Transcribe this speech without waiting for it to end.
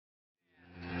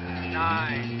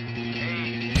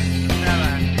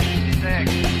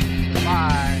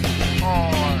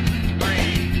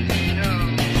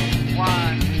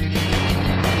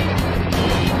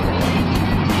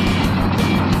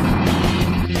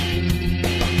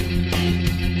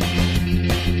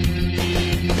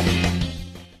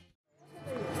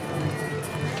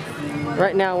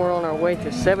Right now we're on our way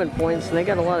to 7 Points, and they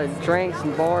got a lot of drinks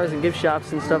and bars and gift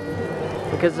shops and stuff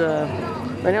because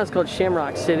right now it's called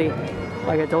Shamrock City,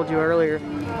 like I told you earlier.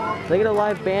 They got a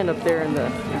live band up there in the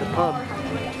pub.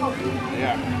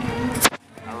 Yeah.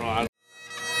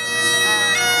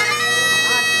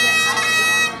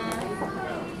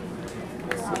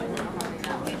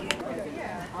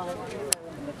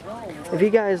 If you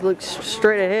guys look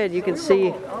straight ahead, you can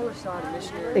see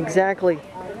exactly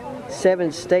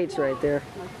 7 states right there.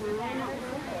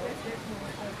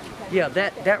 Yeah,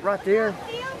 that right there,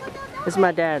 This is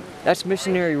my dad. that's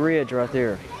Missionary Ridge right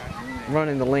there,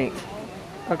 running the length.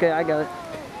 Okay, I got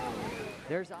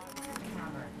it.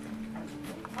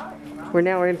 We're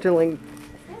now entering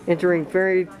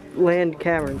Fairyland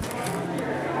Cavern.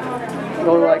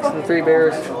 Goldilocks and the 3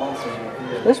 Bears.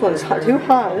 This one's too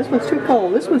hot. This one's too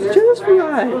cold. This one's just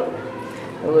right. Oh,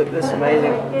 look, this is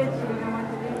amazing.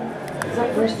 Is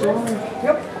that first one?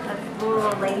 Yep. That's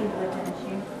little lady with the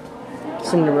shoe.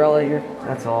 Cinderella here.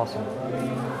 That's awesome.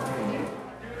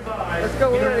 Let's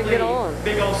go in and get on.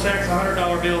 Big old sacks of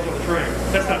 $100 bills on the train.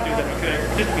 Let's not do that, okay?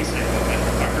 Just to be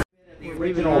safe. The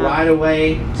original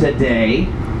right-of-way today,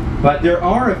 but there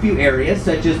are a few areas,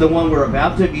 such as the one we're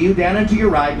about to view down and to your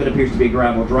right, what appears to be a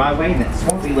gravel driveway, and that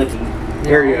swampy-looking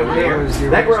area over there.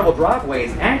 That gravel driveway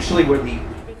is actually where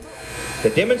to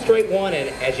demonstrate one, and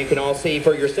as you can all see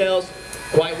for yourselves,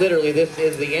 quite literally, this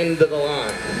is the end of the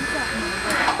line.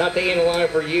 Not the end of the line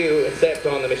for you, except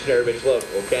on the Missionary Ridge local,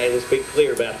 okay? Let's be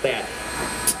clear about that.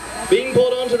 Being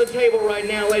pulled onto the table right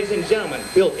now, ladies and gentlemen,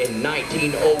 built in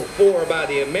 1904 by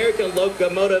the American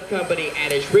Locomotive Company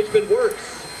at its Richmond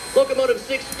Works. Locomotive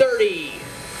 630.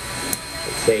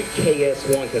 It's a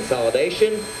KS1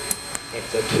 consolidation.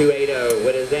 It's a 280.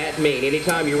 What does that mean?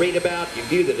 Anytime you read about, you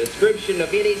view the description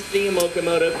of any steam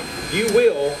locomotive, you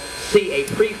will see a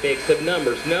prefix of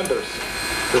numbers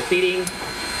preceding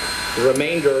the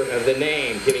remainder of the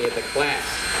name, giving it the class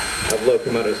of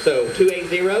locomotives. So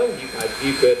 280,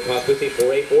 you could possibly see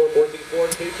 484, 464,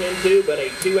 210, but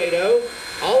a 280,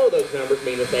 all of those numbers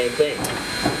mean the same thing.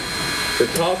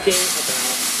 We're talking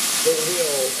about the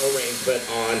wheel arrangement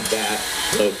on that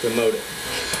locomotive.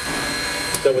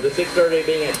 So with the 630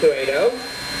 being at 280,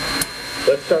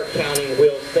 let's start counting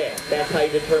wheels set. That's how you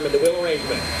determine the wheel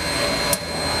arrangement.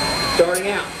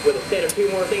 Starting out with a set of 2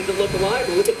 more things that look alike,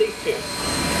 look at these 2.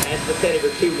 That's the set of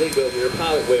your 2 lead wheels, your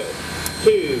pilot wheels.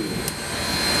 2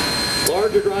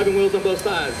 larger driving wheels on both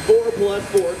sides. 4 plus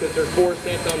 4, because there's 4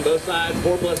 sets on both sides.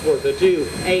 4 plus 4, so 2,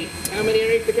 8. How many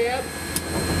underneath the cab?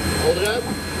 Hold it up.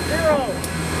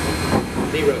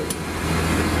 0.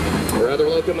 Our other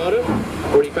locomotive,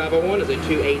 4501, is a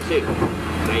 282.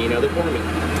 Now you know the formula.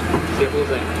 Simple as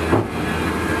that.